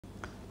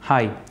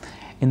Hi,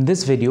 in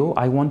this video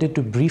I wanted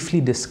to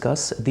briefly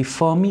discuss the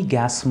Fermi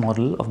gas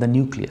model of the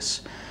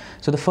nucleus.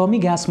 So the Fermi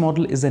gas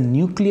model is a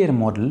nuclear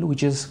model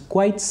which is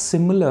quite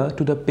similar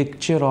to the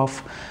picture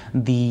of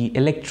the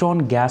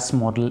electron gas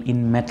model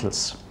in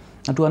metals.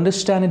 Now to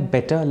understand it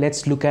better,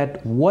 let's look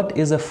at what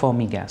is a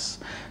Fermi gas.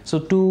 So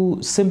to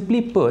simply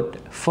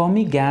put,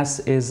 Fermi gas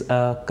is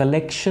a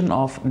collection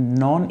of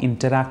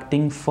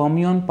non-interacting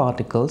fermion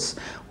particles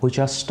which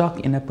are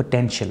stuck in a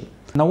potential.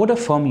 Now what are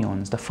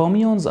fermions? The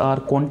fermions are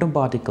quantum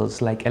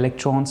particles like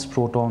electrons,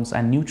 protons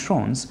and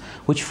neutrons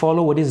which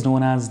follow what is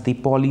known as the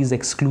Pauli's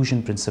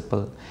exclusion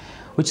principle,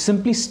 which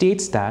simply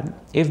states that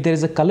if there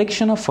is a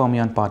collection of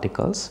fermion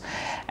particles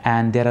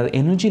and there are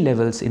energy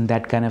levels in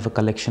that kind of a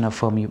collection of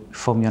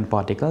fermion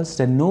particles,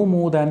 then no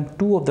more than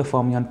two of the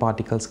fermion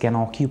particles can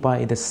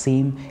occupy the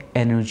same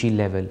energy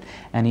level,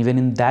 and even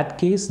in that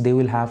case they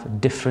will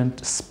have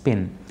different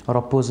spin or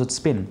opposite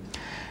spin.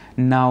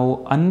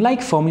 Now,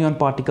 unlike fermion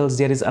particles,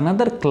 there is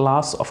another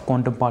class of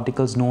quantum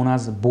particles known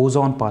as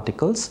boson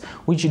particles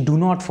which do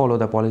not follow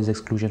the Pauli's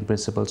exclusion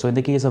principle. So in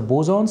the case of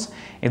bosons,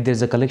 if there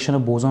is a collection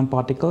of boson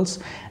particles,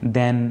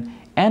 then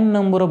n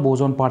number of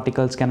boson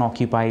particles can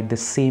occupy the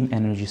same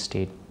energy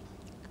state.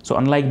 So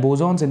unlike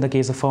bosons, in the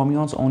case of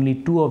fermions, only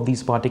two of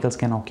these particles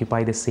can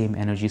occupy the same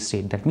energy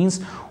state. That means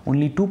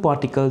only two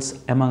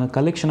particles among a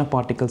collection of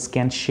particles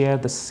can share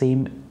the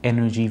same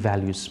energy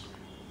values.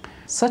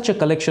 Such a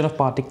collection of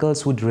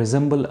particles would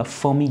resemble a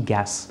Fermi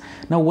gas.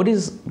 Now what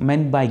is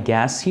meant by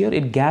gas here?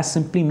 Gas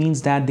simply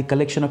means that the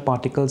collection of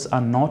particles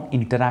are not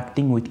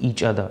interacting with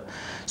each other.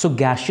 So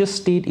gaseous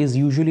state is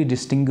usually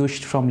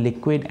distinguished from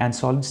liquid and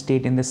solid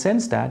state in the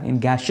sense that in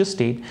gaseous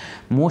state,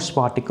 most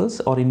particles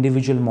or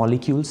individual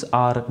molecules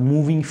are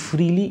moving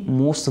freely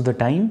most of the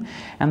time,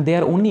 and they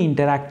are only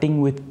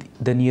interacting with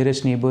the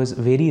nearest neighbors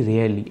very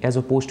rarely, as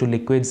opposed to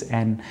liquids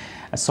and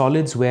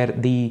solids where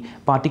the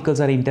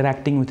particles are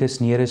interacting with its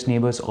nearest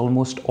neighbors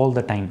almost all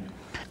the time.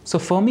 So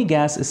Fermi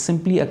gas is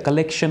simply a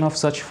collection of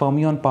such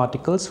fermion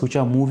particles which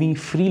are moving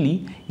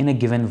freely in a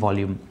given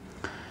volume.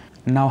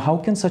 Now, how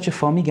can such a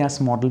Fermi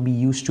gas model be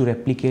used to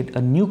replicate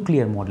a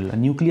nuclear model? A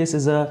nucleus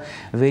is a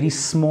very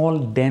small,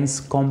 dense,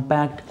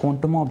 compact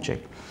quantum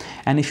object.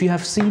 And if you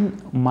have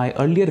seen my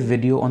earlier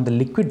video on the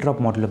liquid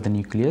drop model of the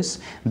nucleus,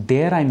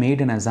 there I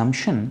made an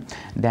assumption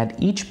that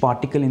each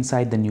particle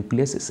inside the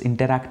nucleus is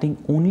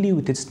interacting only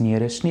with its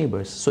nearest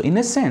neighbors. So in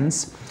a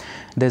sense,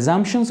 the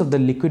assumptions of the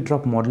liquid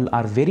drop model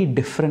are very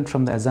different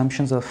from the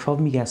assumptions of the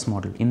Fermi gas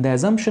model. In the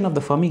assumption of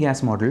the Fermi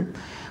gas model,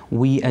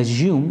 we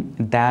assume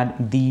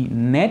that the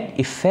net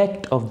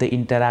effect of the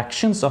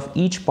interactions of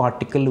each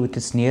particle with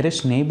its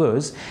nearest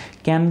neighbors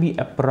can be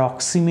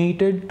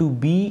approximated to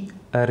be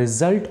a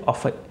result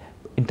of an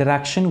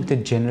interaction with a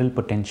general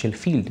potential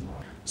field.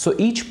 So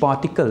each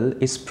particle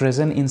is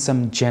present in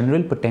some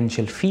general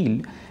potential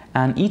field,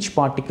 and each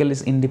particle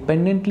is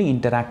independently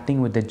interacting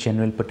with the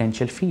general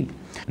potential field.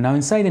 Now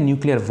inside a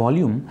nuclear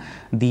volume,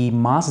 the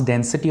mass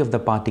density of the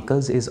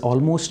particles is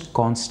almost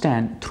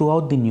constant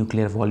throughout the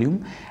nuclear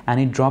volume, and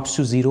it drops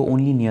to zero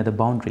only near the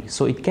boundary.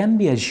 So it can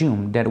be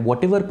assumed that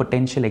whatever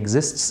potential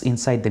exists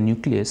inside the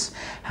nucleus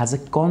has a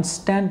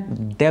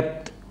constant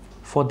depth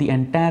for the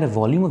entire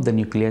volume of the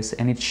nucleus,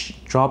 and it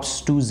drops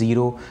to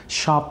zero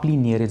sharply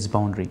near its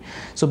boundary.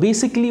 So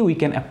basically we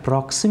can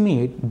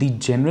approximate the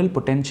general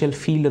potential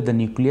field of the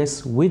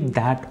nucleus with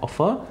that of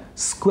a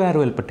square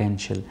well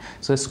potential.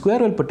 So a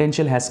square well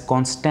potential has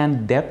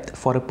constant depth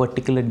for a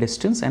particular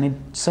distance, and it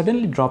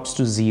suddenly drops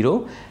to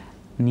zero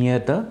near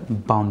the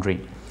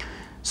boundary.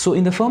 So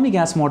in the Fermi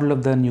gas model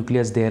of the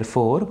nucleus,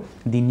 therefore,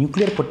 the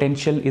nuclear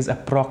potential is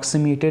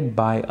approximated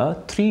by a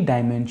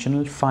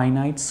three-dimensional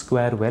finite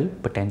square well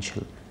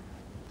potential.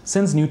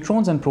 Since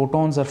neutrons and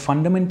protons are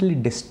fundamentally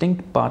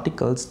distinct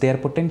particles, their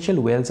potential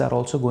wells are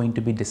also going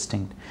to be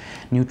distinct.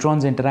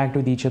 Neutrons interact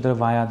with each other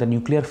via the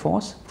nuclear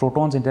force,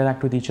 protons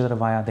interact with each other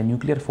via the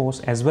nuclear force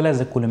as well as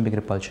the Coulombic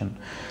repulsion.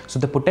 So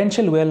the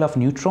potential well of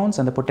neutrons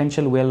and the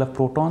potential well of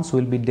protons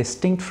will be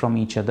distinct from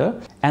each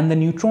other, and the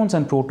neutrons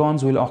and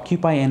protons will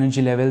occupy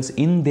energy levels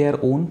in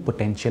their own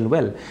potential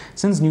well.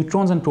 Since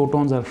neutrons and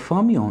protons are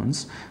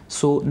fermions,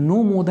 so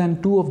no more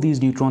than two of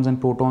these neutrons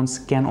and protons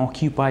can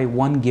occupy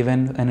one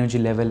given energy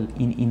level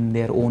in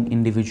their own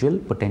individual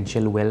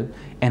potential well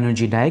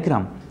energy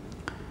diagram.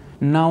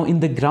 Now in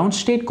the ground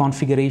state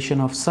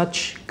configuration of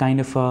such kind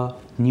of a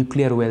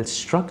nuclear well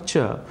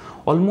structure,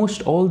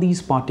 almost all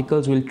these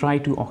particles will try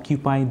to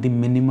occupy the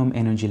minimum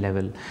energy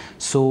level.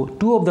 So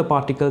two of the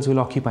particles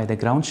will occupy the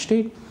ground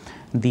state,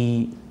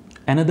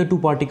 another two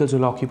particles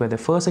will occupy the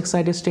first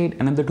excited state,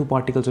 another two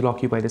particles will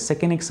occupy the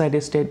second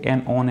excited state,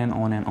 and on and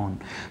on and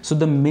on. So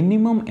the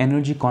minimum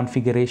energy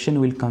configuration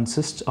will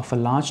consist of a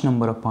large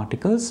number of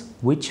particles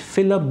which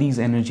fill up these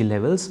energy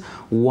levels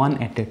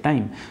one at a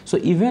time. So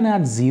even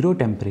at zero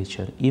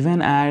temperature,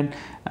 even at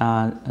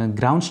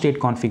ground state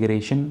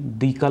configuration,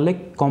 the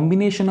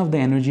combination of the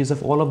energies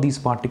of all of these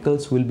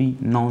particles will be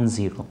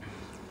non-zero.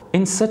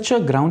 In such a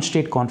ground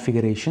state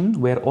configuration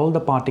where all the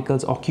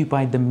particles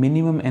occupy the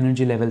minimum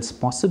energy levels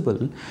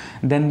possible,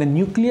 then the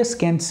nucleus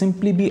can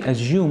simply be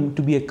assumed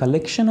to be a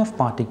collection of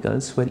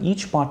particles where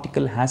each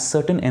particle has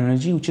certain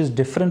energy which is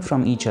different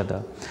from each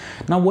other.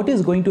 Now, what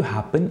is going to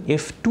happen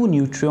if two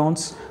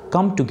neutrons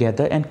come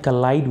together and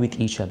collide with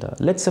each other?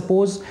 Let's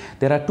suppose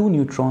there are two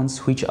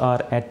neutrons which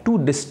are at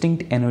two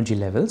distinct energy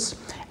levels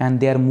and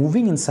they are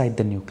moving inside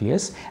the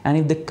nucleus, and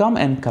if they come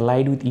and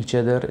collide with each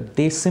other,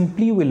 they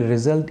simply will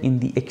result in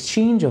the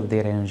exchange of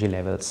their energy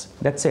levels.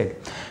 That's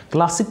it.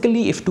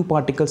 Classically, if two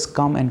particles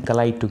come and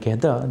collide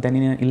together, then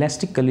in an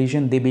elastic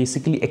collision they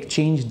basically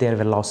exchange their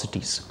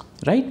velocities,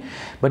 right?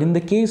 But in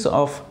the case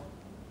of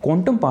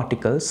quantum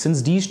particles,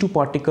 since these two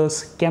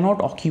particles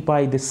cannot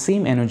occupy the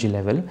same energy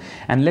level,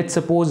 and let's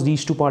suppose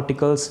these two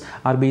particles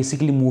are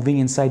basically moving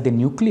inside the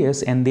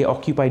nucleus and they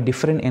occupy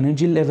different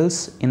energy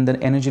levels in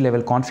the energy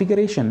level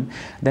configuration,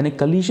 then a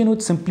collision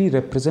would simply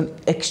represent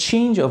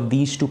exchange of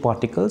these two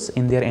particles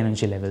in their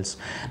energy levels.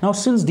 Now,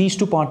 since these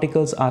two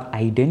particles are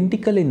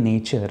identical in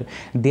nature,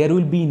 there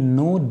will be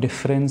no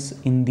difference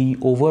in the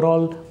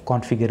overall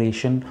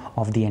configuration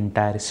of the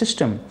entire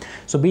system.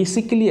 So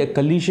basically, a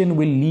collision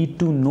will lead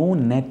to no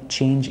net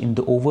change in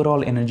the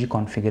overall energy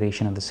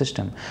configuration of the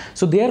system.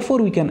 So therefore,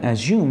 we can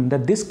assume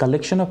that this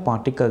collection of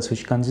particles,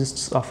 which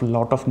consists of a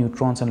lot of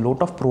neutrons and a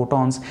lot of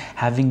protons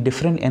having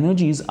different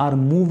energies, are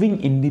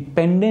moving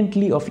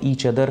independently of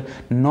each other,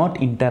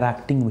 not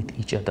interacting with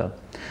each other.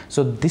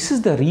 So this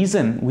is the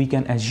reason we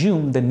can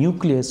assume the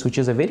nucleus, which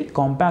is a very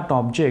compact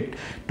object,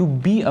 to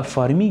be a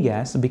Fermi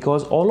gas,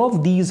 because all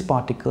of these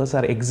particles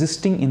are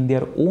existing in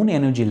their own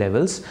energy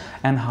levels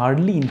and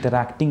hardly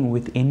interacting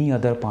with any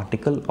other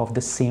particle of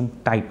the same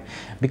type.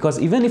 Because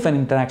even if an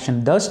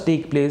interaction does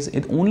take place,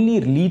 it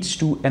only leads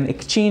to an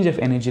exchange of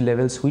energy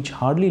levels, which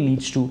hardly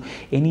leads to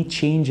any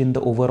change in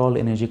the overall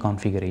energy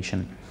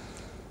configuration.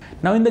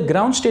 Now, in the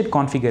ground state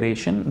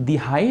configuration, the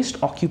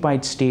highest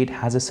occupied state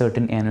has a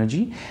certain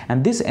energy,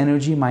 and this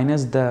energy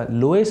minus the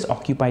lowest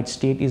occupied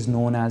state is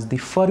known as the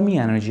Fermi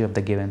energy of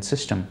the given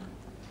system.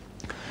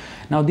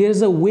 Now, there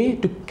is a way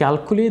to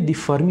calculate the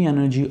Fermi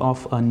energy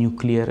of a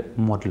nuclear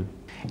model.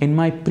 In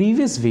my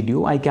previous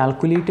video, I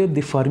calculated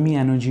the Fermi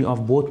energy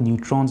of both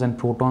neutrons and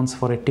protons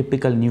for a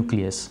typical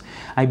nucleus.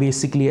 I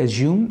basically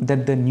assume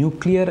that the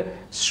nuclear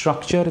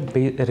structure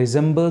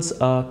resembles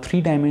a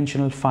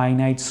three-dimensional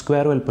finite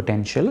square well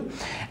potential,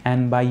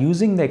 and by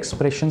using the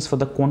expressions for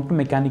the quantum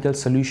mechanical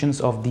solutions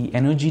of the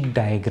energy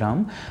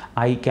diagram,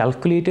 I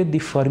calculated the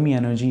Fermi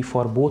energy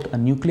for both a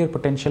nuclear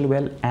potential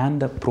well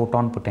and a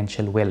proton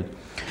potential well.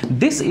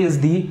 This is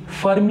the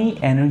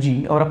Fermi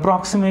energy, or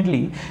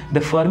approximately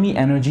the Fermi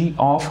energy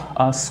of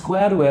a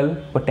square well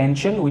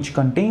potential which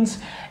contains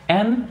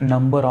n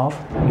number of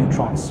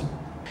neutrons.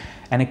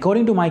 And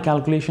according to my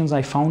calculations,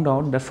 I found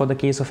out that for the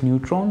case of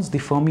neutrons, the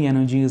Fermi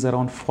energy is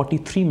around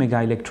 43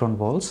 mega electron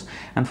volts,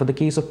 and for the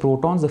case of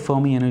protons, the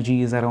Fermi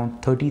energy is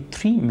around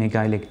 33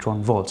 mega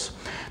electron volts.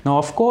 Now,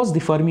 of course,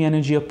 the Fermi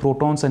energy of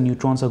protons and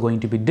neutrons are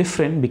going to be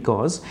different,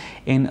 because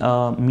in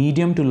a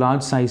medium to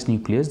large size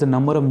nucleus, the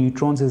number of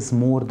neutrons is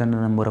more than the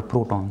number of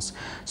protons.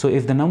 So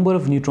if the number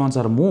of neutrons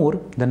are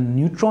more, then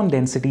neutron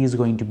density is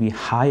going to be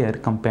higher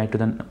compared to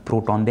the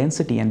proton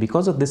density, and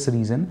because of this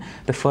reason,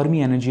 the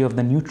Fermi energy of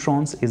the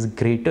neutrons is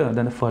greater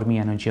than the Fermi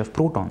energy of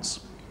protons.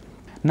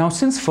 Now,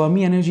 since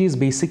Fermi energy is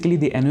basically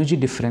the energy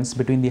difference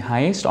between the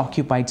highest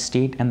occupied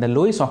state and the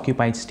lowest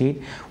occupied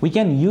state, we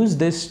can use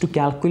this to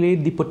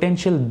calculate the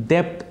potential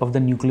depth of the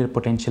nuclear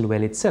potential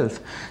well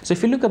itself. So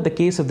if you look at the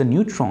case of the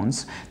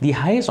neutrons, the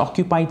highest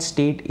occupied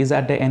state is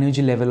at the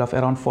energy level of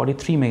around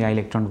 43 mega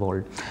electron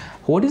volt.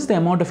 What is the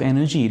amount of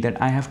energy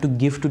that I have to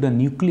give to the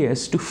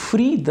nucleus to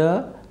free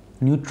the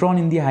neutron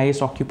in the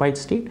highest occupied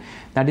state?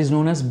 That is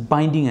known as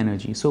binding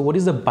energy. So what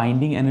is the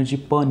binding energy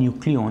per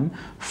nucleon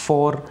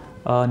for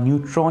a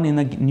neutron in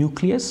a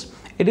nucleus?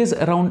 It is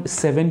around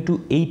 7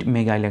 to 8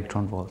 mega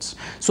electron volts.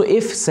 So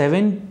if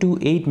 7 to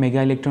 8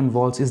 mega electron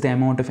volts is the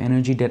amount of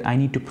energy that I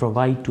need to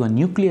provide to a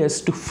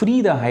nucleus to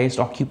free the highest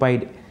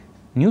occupied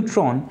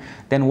neutron,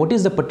 then what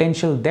is the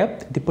potential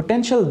depth? The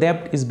potential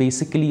depth is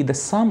basically the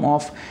sum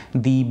of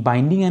the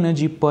binding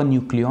energy per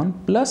nucleon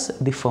plus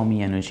the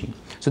Fermi energy.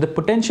 So the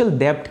potential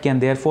depth can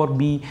therefore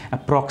be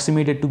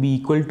approximated to be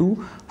equal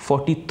to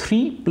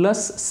 43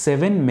 plus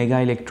 7 mega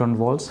electron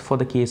volts for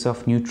the case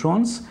of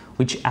neutrons,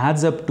 which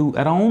adds up to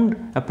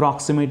around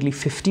approximately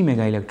 50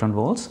 mega electron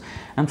volts.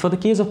 And for the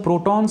case of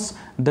protons,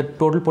 the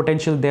total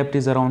potential depth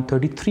is around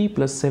 33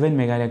 plus 7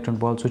 mega electron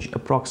volts, which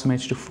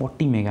approximates to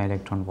 40 mega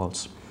electron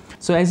volts.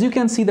 So as you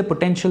can see, the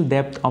potential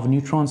depth of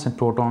neutrons and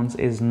protons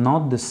is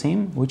not the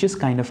same, which is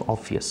kind of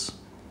obvious.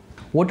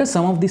 What are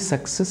some of the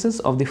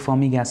successes of the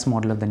Fermi gas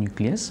model of the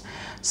nucleus?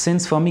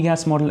 Since Fermi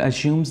gas model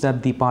assumes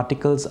that the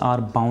particles are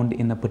bound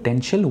in a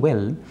potential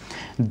well,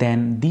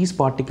 then these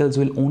particles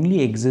will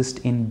only exist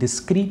in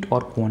discrete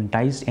or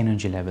quantized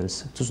energy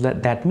levels. So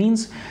that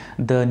means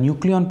the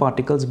nucleon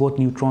particles, both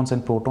neutrons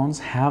and protons,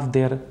 have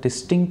their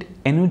distinct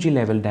energy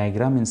level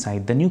diagram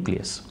inside the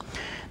nucleus.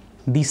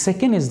 The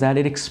second is that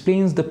it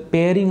explains the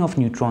pairing of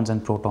neutrons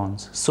and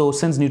protons. So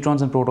since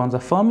neutrons and protons are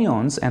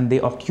fermions and they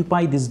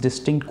occupy these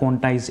distinct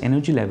quantized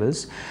energy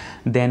levels,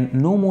 then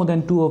no more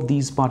than two of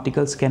these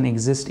particles can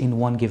exist in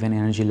one given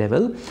energy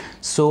level.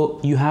 So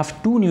you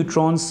have two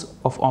neutrons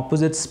of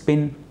opposite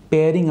spin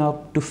pairing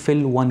up to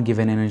fill one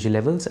given energy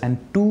levels and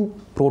two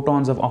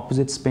protons of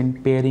opposite spin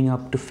pairing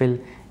up to fill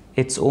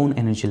its own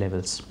energy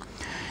levels.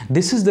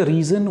 This is the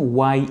reason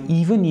why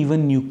even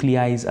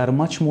nuclei are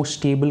much more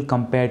stable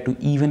compared to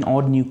even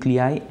odd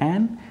nuclei,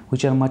 and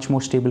which are much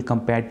more stable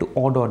compared to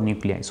odd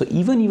nuclei. So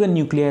even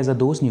nuclei are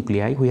those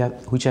nuclei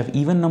which have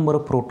even number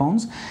of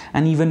protons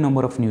and even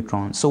number of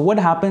neutrons. So what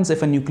happens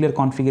if a nuclear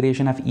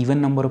configuration have even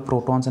number of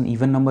protons and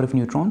even number of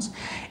neutrons?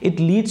 It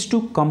leads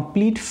to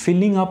complete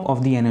filling up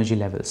of the energy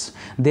levels.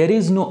 There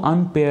is no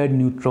unpaired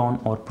neutron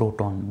or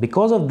proton.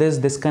 Because of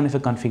this kind of a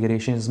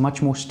configuration is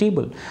much more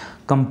stable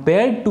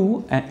compared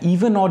to an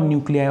even odd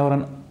nuclei or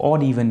an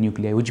odd even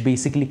nuclei, which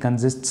basically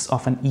consists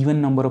of an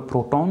even number of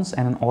protons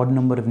and an odd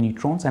number of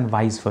neutrons, and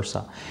vice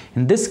versa.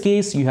 In this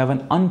case, you have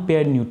an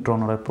unpaired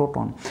neutron or a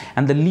proton,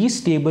 and the least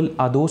stable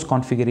are those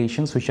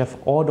configurations which have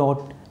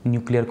odd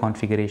nuclear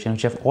configuration,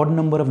 which have odd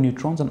number of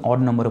neutrons and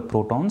odd number of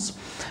protons.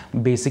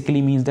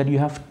 Basically means that you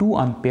have two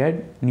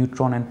unpaired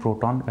neutron and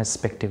proton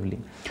respectively.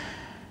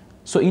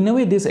 So in a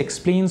way, this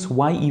explains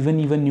why even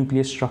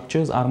nuclear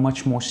structures are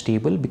much more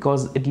stable,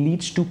 because it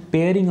leads to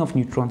pairing of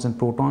neutrons and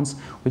protons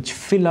which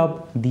fill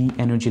up the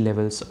energy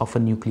levels of a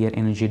nuclear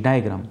energy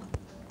diagram.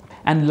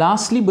 And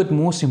lastly, but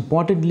most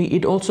importantly,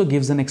 it also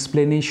gives an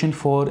explanation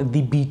for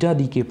the beta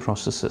decay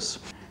processes.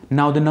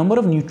 Now, the number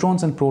of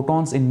neutrons and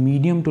protons in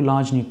medium to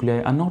large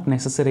nuclei are not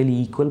necessarily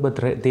equal, but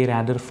they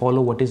rather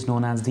follow what is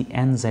known as the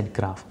NZ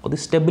graph, or the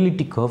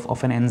stability curve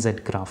of an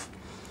NZ graph.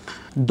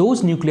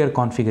 Those nuclear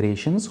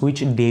configurations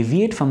which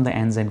deviate from the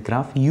NZ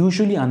graph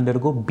usually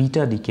undergo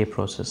beta decay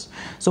process.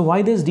 So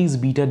why does these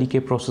beta decay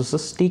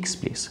processes takes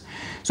place?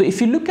 So if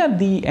you look at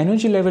the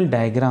energy level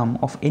diagram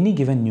of any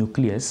given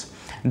nucleus,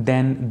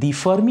 then the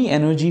Fermi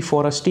energy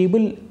for a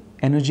stable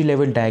energy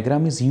level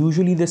diagram is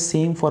usually the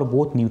same for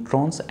both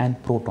neutrons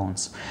and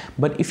protons.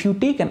 But if you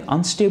take an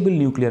unstable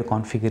nuclear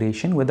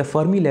configuration where the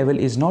Fermi level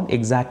is not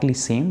exactly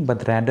same,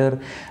 but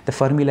rather the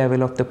Fermi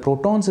level of the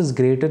protons is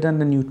greater than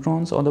the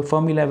neutrons, or the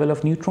Fermi level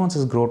of neutrons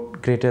is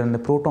greater than the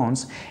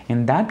protons,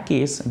 in that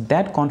case,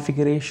 that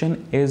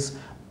configuration is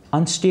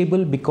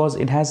unstable because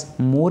it has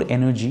more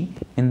energy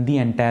in the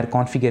entire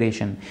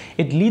configuration.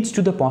 It leads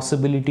to the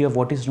possibility of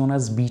what is known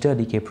as beta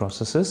decay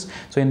processes.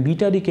 So in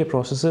beta decay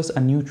processes, a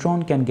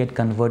neutron can get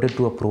converted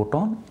to a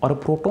proton, or a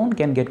proton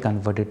can get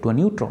converted to a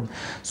neutron.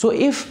 So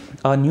if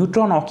a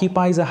neutron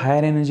occupies a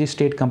higher energy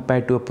state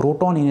compared to a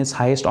proton in its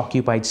highest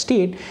occupied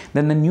state,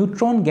 then the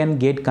neutron can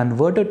get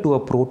converted to a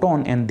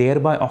proton and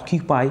thereby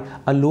occupy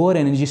a lower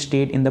energy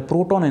state in the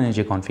proton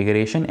energy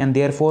configuration, and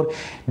therefore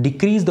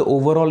decrease the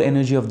overall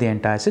energy of the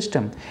entire system.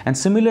 And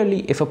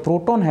similarly, if a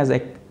proton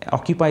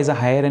occupies a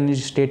higher energy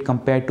state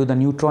compared to the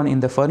neutron in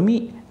the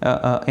Fermi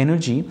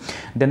energy,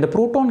 then the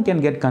proton can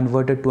get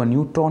converted to a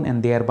neutron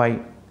and thereby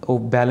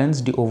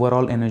balance the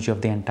overall energy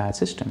of the entire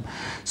system.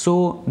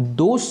 So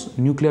those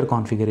nuclear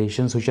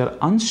configurations which are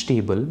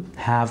unstable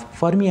have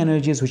Fermi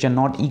energies which are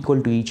not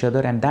equal to each other,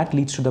 and that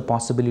leads to the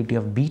possibility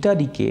of beta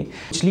decay,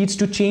 which leads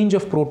to change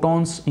of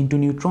protons into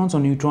neutrons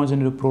or neutrons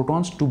into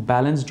protons to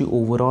balance the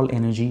overall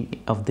energy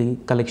of the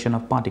collection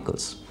of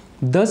particles.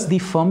 Thus, the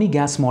Fermi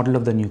gas model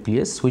of the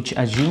nucleus, which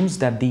assumes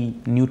that the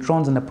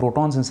neutrons and the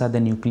protons inside the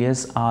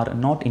nucleus are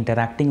not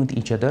interacting with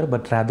each other,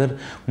 but rather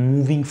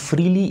moving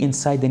freely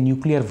inside the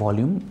nuclear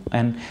volume,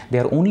 and they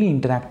are only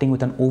interacting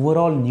with an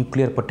overall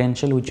nuclear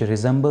potential which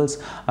resembles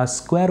a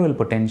square wave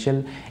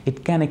potential.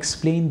 It can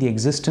explain the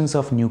existence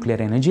of nuclear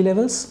energy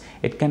levels.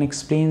 It can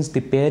explain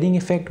the pairing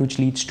effect which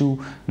leads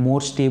to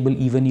more stable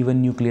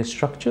even nuclear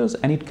structures,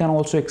 and it can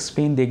also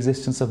explain the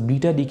existence of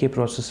beta decay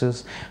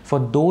processes for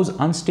those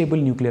unstable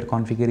nuclear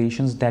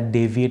configurations that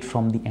deviate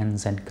from the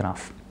NZ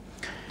graph.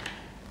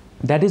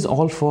 That is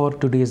all for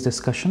today's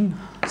discussion.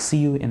 See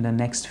you in the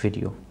next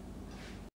video.